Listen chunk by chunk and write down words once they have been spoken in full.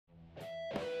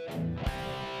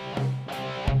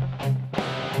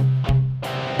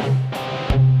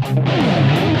Welcome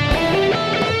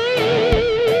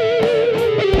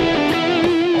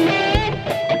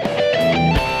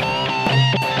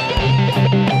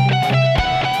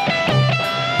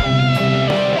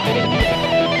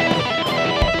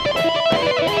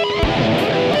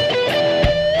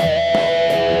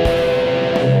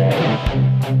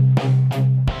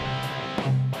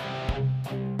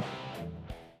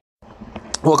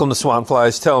to Swamp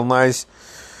Flies Telling Lies.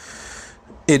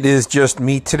 It is just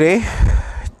me today.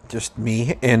 Just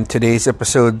me. And today's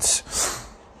episode's,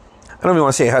 I don't even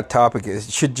want to say a hot topic. It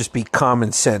should just be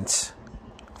common sense.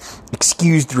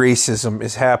 Excused racism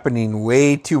is happening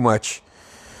way too much.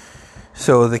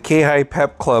 So the K-High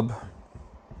Pep Club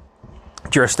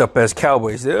dressed up as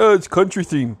cowboys. Oh, it's country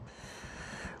theme.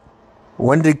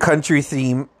 When did country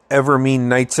theme ever mean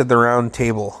Knights of the Round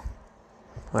Table?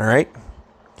 Alright?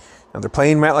 Now, they're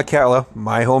playing Metlakatla,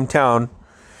 my hometown,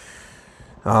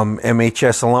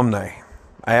 MHS alumni.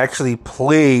 I actually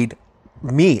played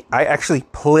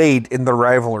in the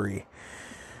rivalry.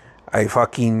 I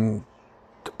fucking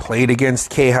played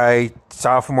against K-High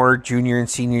sophomore, junior, and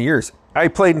senior years. I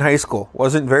played in high school.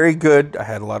 Wasn't very good. I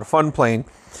had a lot of fun playing.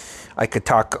 I could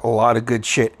talk a lot of good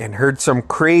shit and heard some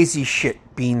crazy shit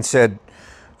being said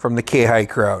from the K-High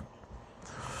crowd.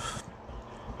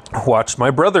 Watched my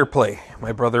brother play.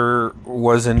 My brother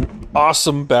was an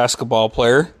awesome basketball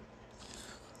player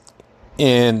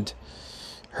and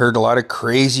heard a lot of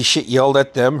crazy shit yelled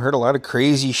at them. Heard a lot of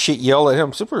crazy shit yelled at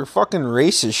him. Super fucking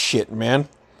racist shit, man.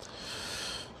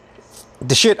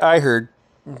 The shit I heard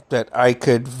that I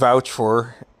could vouch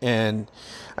for, and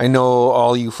I know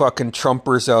all you fucking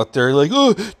Trumpers out there like,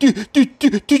 oh,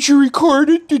 did you record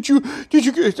it? Did you,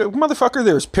 motherfucker,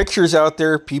 there's pictures out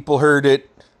there. People heard it.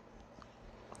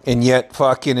 And yet,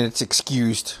 fucking, it's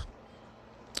excused.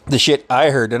 The shit I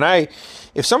heard. And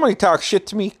if somebody talks shit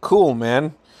to me, cool,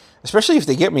 man. Especially if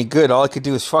they get me good. All I could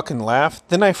do is fucking laugh.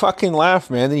 Then I fucking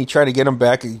laugh, man. Then you try to get them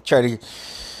back. And you try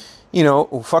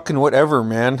to, fucking whatever,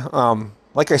 man.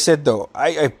 Like I said, though,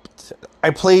 I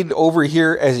played over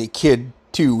here as a kid,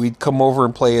 too. We'd come over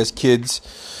and play as kids.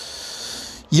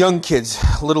 Young kids.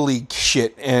 Little league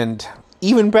shit. And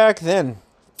even back then,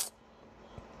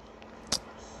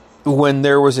 when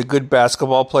there was a good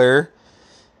basketball player,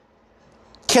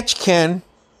 Ketchikan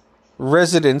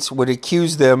residents would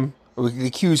accuse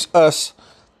us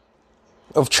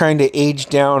of trying to age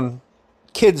down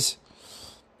kids.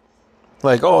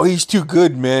 Like, oh, he's too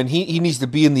good, man. He needs to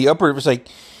be in the upper. It was like,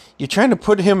 you're trying to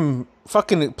put him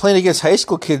fucking playing against high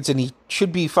school kids and he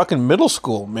should be fucking middle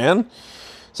school, man.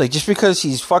 It's like, just because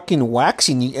he's fucking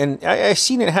waxing you. And I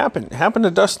seen it happen. It happened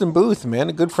to Dustin Booth, man,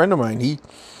 a good friend of mine.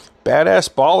 Badass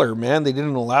baller, man. They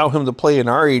didn't allow him to play in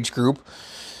our age group.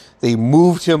 They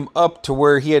moved him up to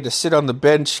where he had to sit on the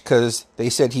bench because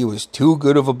they said he was too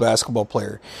good of a basketball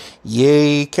player.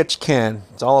 Yay, Ketchikan.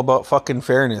 It's all about fucking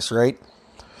fairness, right?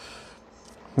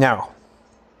 Now,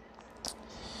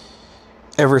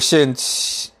 ever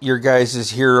since your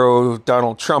guys' hero,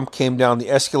 Donald Trump, came down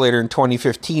the escalator in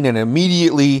 2015 and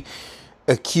immediately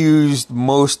accused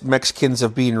most Mexicans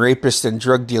of being rapists and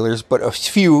drug dealers, but a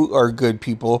few are good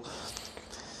people.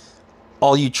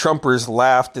 All you Trumpers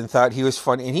laughed and thought he was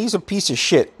funny, and he's a piece of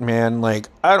shit, man. Like,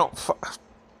 I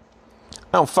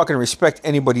don't fucking respect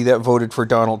anybody that voted for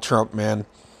Donald Trump, man.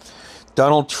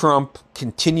 Donald Trump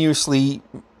continuously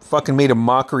fucking made a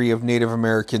mockery of Native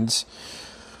Americans.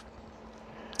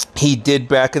 He did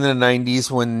back in the 90s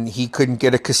when he couldn't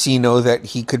get a casino that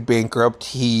he could bankrupt.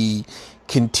 He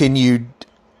continued.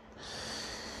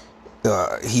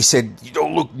 He said, "You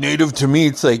don't look native to me."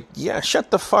 It's like, yeah, shut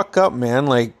the fuck up, man.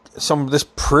 Like, this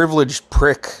privileged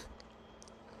prick.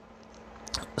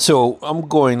 So I'm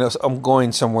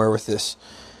going somewhere with this.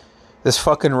 This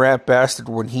fucking rat bastard,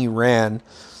 when he ran,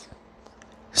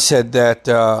 said that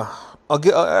I'll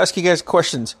ask you guys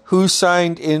questions. Who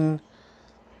signed in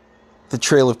the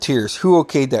Trail of Tears? Who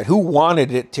okayed that? Who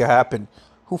wanted it to happen?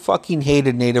 Who fucking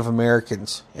hated Native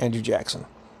Americans? Andrew Jackson.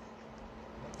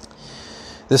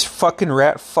 This fucking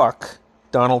rat fuck,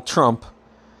 Donald Trump,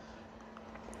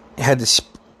 had to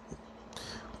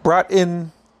brought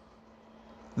in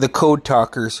the code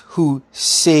talkers who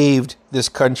saved this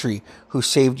country, who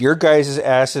saved your guys'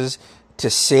 asses to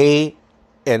say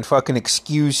and fucking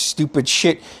excuse stupid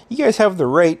shit. You guys have the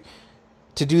right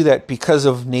to do that because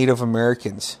of Native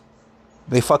Americans.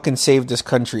 They fucking saved this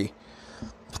country.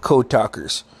 Code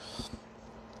talkers.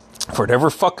 For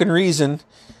whatever fucking reason,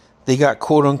 they got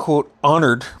quote-unquote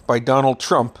honored by Donald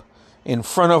Trump in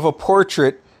front of a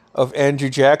portrait of Andrew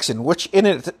Jackson, which in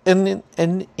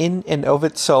and of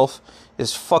itself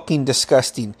is fucking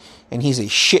disgusting. And he's a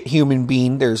shit human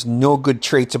being. There's no good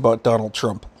traits about Donald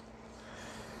Trump.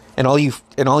 And all you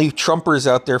Trumpers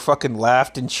out there fucking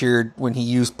laughed and cheered when he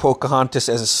used Pocahontas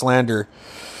as a slander.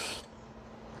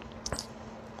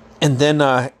 And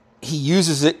then he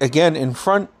uses it again in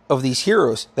front of these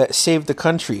heroes that saved the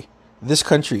country, this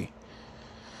country.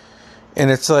 And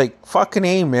it's like, fucking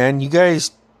A, man. You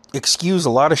guys excuse a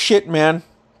lot of shit, man.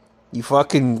 You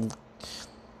fucking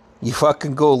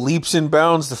go leaps and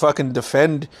bounds to fucking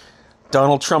defend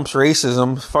Donald Trump's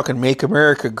racism. Fucking Make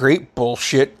America Great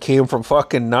bullshit came from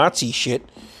fucking Nazi shit.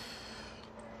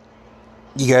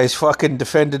 You guys fucking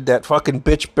defended that fucking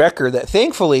bitch Becker that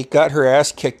thankfully got her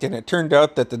ass kicked, and it turned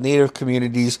out that the Native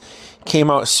communities came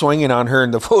out swinging on her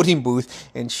in the voting booth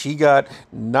and she got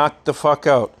knocked the fuck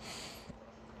out.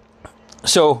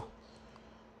 So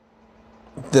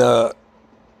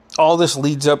all this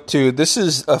leads up to, this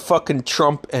is a fucking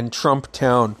Trump and Trump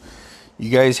town. You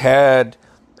guys had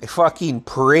a fucking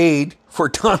parade for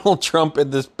Donald Trump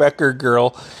and this Becker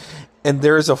girl, and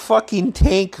there's a fucking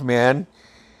tank, man.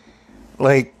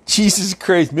 Like, Jesus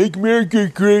Christ, make America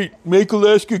great, make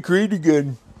Alaska great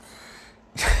again.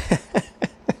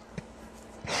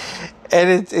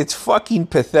 And it's fucking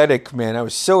pathetic, man. I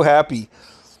was so happy.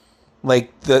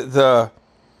 Like, I'm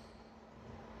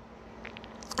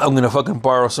gonna fucking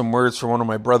borrow some words from one of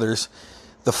my brothers.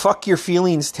 The fuck your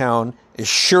feelings town is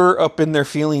sure up in their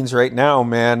feelings right now,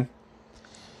 man.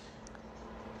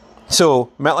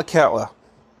 So, Metlakatla,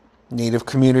 Native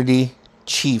community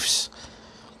chiefs,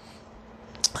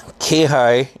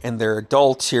 Kehigh and their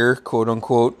adults here, quote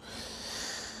unquote,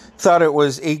 thought it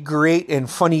was a great and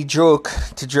funny joke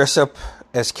to dress up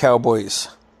as cowboys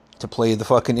to play the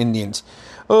fucking Indians.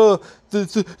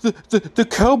 The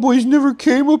cowboys never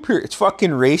came up here. It's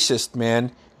fucking racist,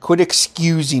 man. Quit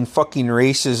excusing fucking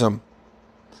racism.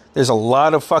 There's a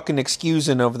lot of fucking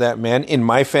excusing of that, man. In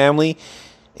my family,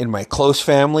 in my close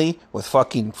family, with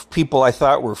fucking people I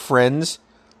thought were friends.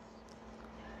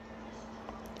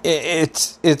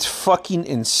 It's fucking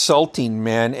insulting,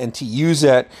 man. And to use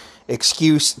that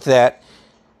excuse that,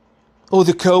 oh,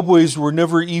 the cowboys were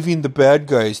never even the bad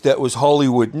guys. That was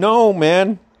Hollywood. No,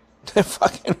 man.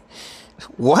 Fucking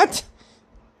what?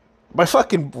 My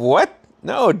fucking what?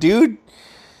 No, dude.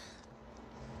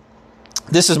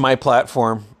 This is my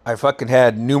platform. I fucking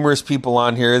had numerous people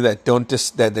on here that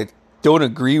that don't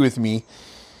agree with me.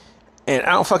 And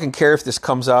I don't fucking care if this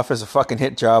comes off as a fucking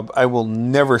hit job. I will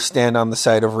never stand on the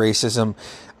side of racism.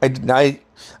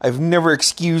 I've never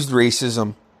excused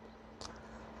racism.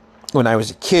 When I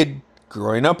was a kid,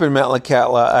 growing up in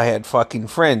Metlakatla, I had fucking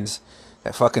friends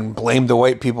that fucking blamed the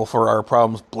white people for our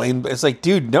problems. It's like,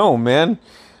 dude, no, man.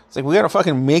 It's like, we gotta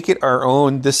fucking make it our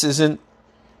own. This isn't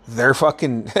their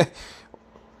fucking...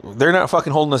 They're not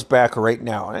fucking holding us back right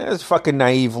now. It's a fucking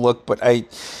naive look, but I'd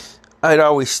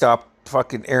always stop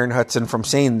fucking Aaron Hudson from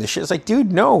saying this shit. It's like,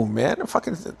 dude, no, man.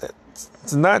 Fucking,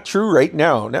 it's not true right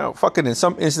now. Now, fucking in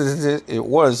some instances it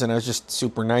was, and I was just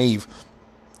super naive.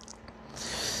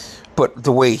 But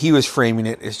the way he was framing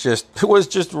it was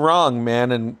just wrong,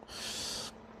 man. And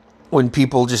when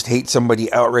people just hate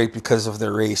somebody outright because of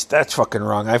their race, that's fucking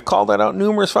wrong. I've called that out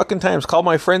numerous fucking times. Called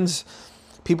my friends,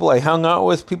 people I hung out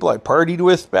with, people I partied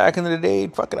with back in the day.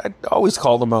 Fucking, I'd always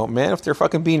call them out, man. If they're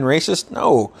fucking being racist,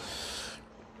 no.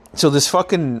 So this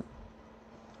fucking,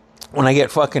 when I get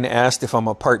fucking asked if I'm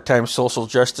a part-time social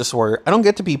justice warrior, I don't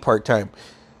get to be part-time.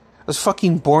 I was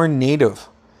fucking born Native.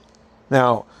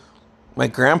 Now, my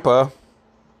blood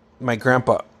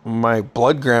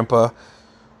grandpa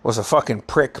was a fucking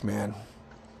prick, man.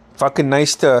 Fucking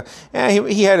nice to,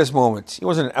 he had his moments. He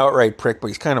wasn't an outright prick, but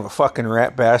he's kind of a fucking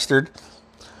rat bastard.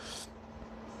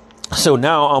 So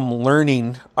now I'm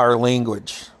learning our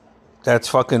language. That's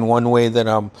fucking one way that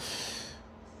I'm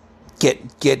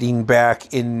getting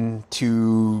back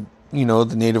into,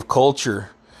 the Native culture.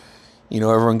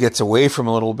 Everyone gets away from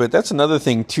a little bit. That's another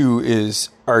thing too, is,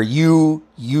 are you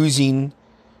using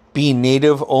being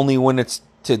Native only when it's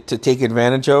to take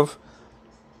advantage of?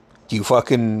 Do you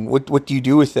fucking, what do you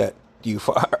do with that? The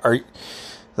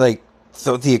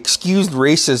excused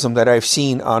racism that I've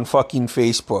seen on fucking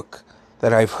Facebook,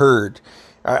 that I've heard,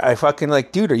 I fucking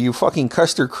like, dude, are you fucking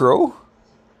Custer Crow?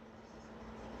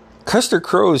 Custer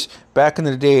Crows back in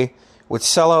the day would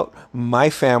sell out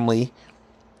my family,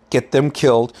 get them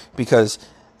killed, because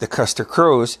the Custer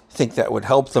Crows think that would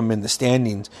help them in the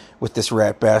standings with this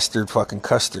rat bastard fucking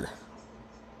Custer.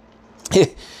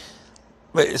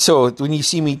 So when you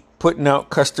see me putting out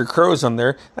Custer Crows on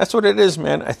there, that's what it is,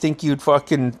 man. I think you'd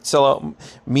fucking sell out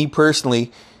me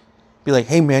personally. Be like,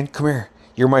 hey, man, come here.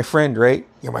 You're my friend, right?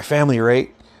 You're my family,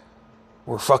 right?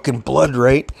 We're fucking blood,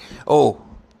 right? Oh,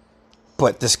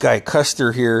 but this guy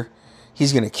Custer here,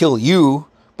 he's going to kill you,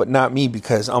 but not me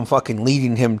because I'm fucking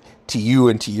leading him to you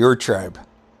and to your tribe.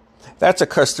 That's a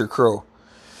Custer Crow.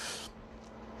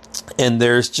 And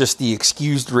there's just the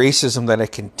excused racism that I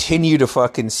continue to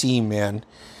fucking see, man.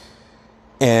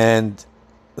 And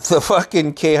the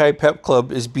fucking K-High Pep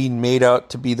Club is being made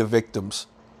out to be the victims.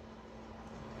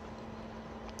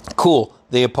 Cool.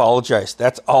 They apologized.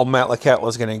 That's all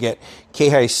Metlakatla's going to get.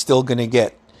 K-High's still going to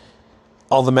get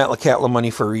all the Metlakatla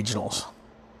money for regionals.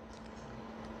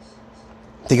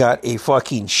 They got a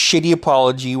fucking shitty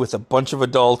apology with a bunch of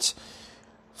adults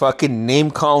fucking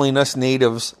name-calling us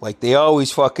natives like they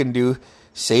always fucking do.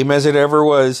 Same as it ever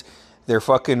was. Their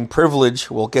fucking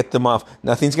privilege will get them off.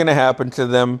 Nothing's going to happen to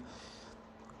them.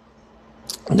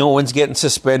 No one's getting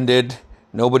suspended.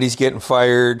 Nobody's getting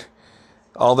fired.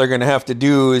 All they're going to have to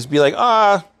do is be like,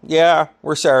 yeah,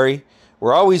 we're sorry.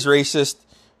 We're always racist.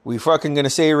 We fucking going to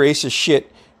say racist shit.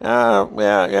 Yeah.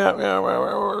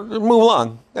 Move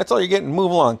along. That's all you're getting. Move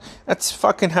along. That's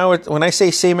fucking how it, when I say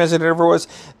same as it ever was,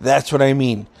 that's what I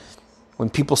mean.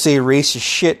 When people say racist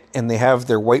shit and they have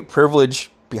their white privilege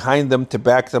behind them to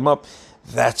back them up,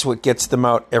 that's what gets them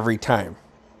out every time.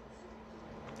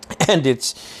 And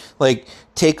it's like,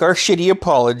 take our shitty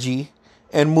apology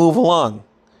and move along.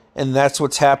 And that's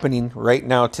what's happening right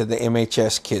now to the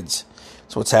MHS kids.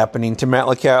 That's what's happening to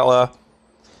Metlakatla.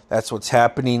 That's what's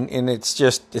happening. And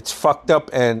it's fucked up.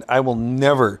 And I will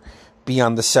never be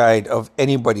on the side of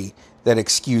anybody that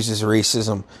excuses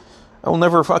racism. I will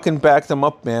never fucking back them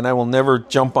up, man. I will never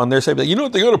jump on their side and be like, you know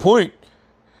what, they got a point.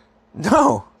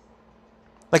 No.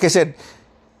 Like I said,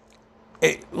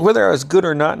 whether I was good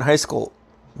or not in high school,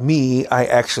 I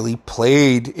actually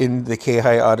played in the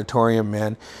K-High auditorium,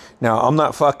 man. Now, I'm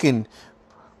not fucking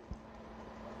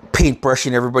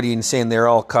paintbrushing everybody and saying they're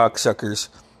all cocksuckers.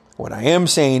 What I am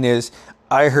saying is,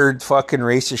 I heard fucking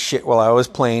racist shit while I was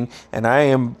playing, and I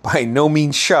am by no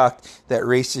means shocked that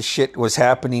racist shit was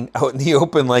happening out in the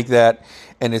open like that,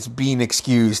 and it's being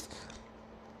excused.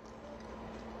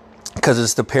 Because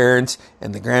it's the parents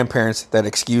and the grandparents that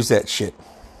excuse that shit.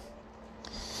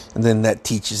 And then that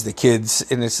teaches the kids.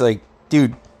 And it's like,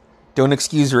 dude, don't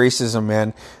excuse racism,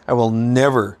 man. I will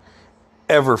never,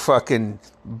 ever fucking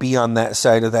be on that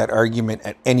side of that argument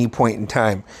at any point in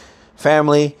time.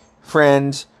 Family,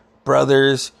 friends,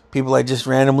 brothers, people I just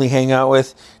randomly hang out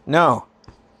with. No.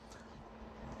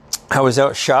 I was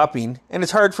out shopping. And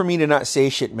it's hard for me to not say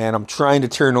shit, man. I'm trying to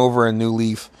turn over a new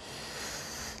leaf.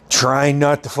 Trying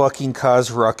not to fucking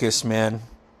cause ruckus, man.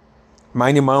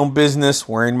 Minding my own business,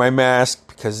 wearing my mask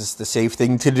because it's the safe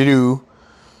thing to do.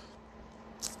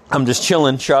 I'm just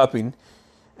chilling, shopping,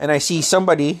 and I see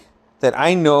somebody that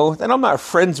I know that I'm not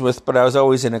friends with, but I was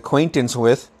always an acquaintance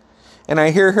with, and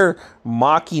I hear her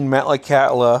mocking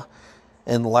Metlakatla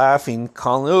and laughing,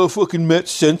 calling, oh, fucking Met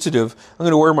sensitive. I'm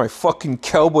going to wear my fucking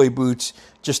cowboy boots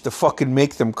just to fucking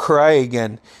make them cry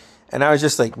again. And I was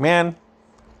just like, man,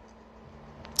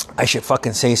 I should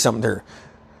fucking say something to her.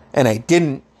 And I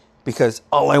didn't, because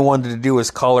all I wanted to do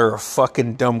was call her a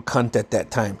fucking dumb cunt at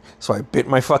that time. So I bit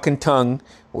my fucking tongue,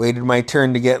 waited my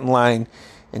turn to get in line,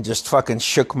 and just fucking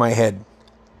shook my head.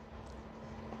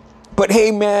 But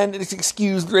hey, man, it's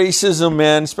excused racism,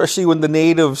 man, especially when the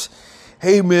natives,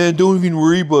 hey, man, don't even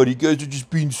worry about it. You guys are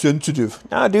just being sensitive.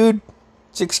 Nah, dude,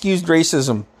 it's excused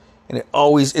racism. And it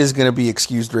always is going to be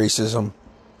excused racism.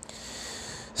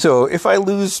 So if I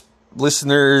lose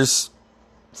listeners,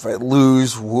 if I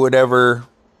lose whatever,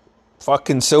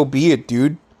 fucking so be it,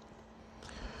 dude.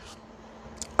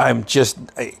 And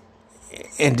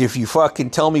if you fucking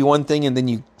tell me one thing and then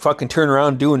you fucking turn around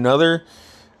and do another,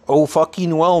 oh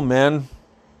fucking well, man.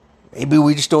 Maybe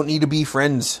we just don't need to be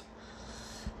friends.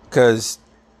 Because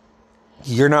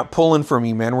you're not pulling for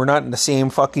me, man. We're not in the same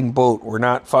fucking boat. We're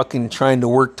not fucking trying to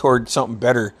work toward something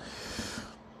better.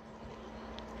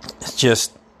 It's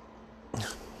just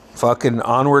fucking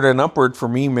onward and upward for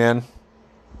me, man.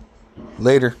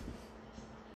 Later.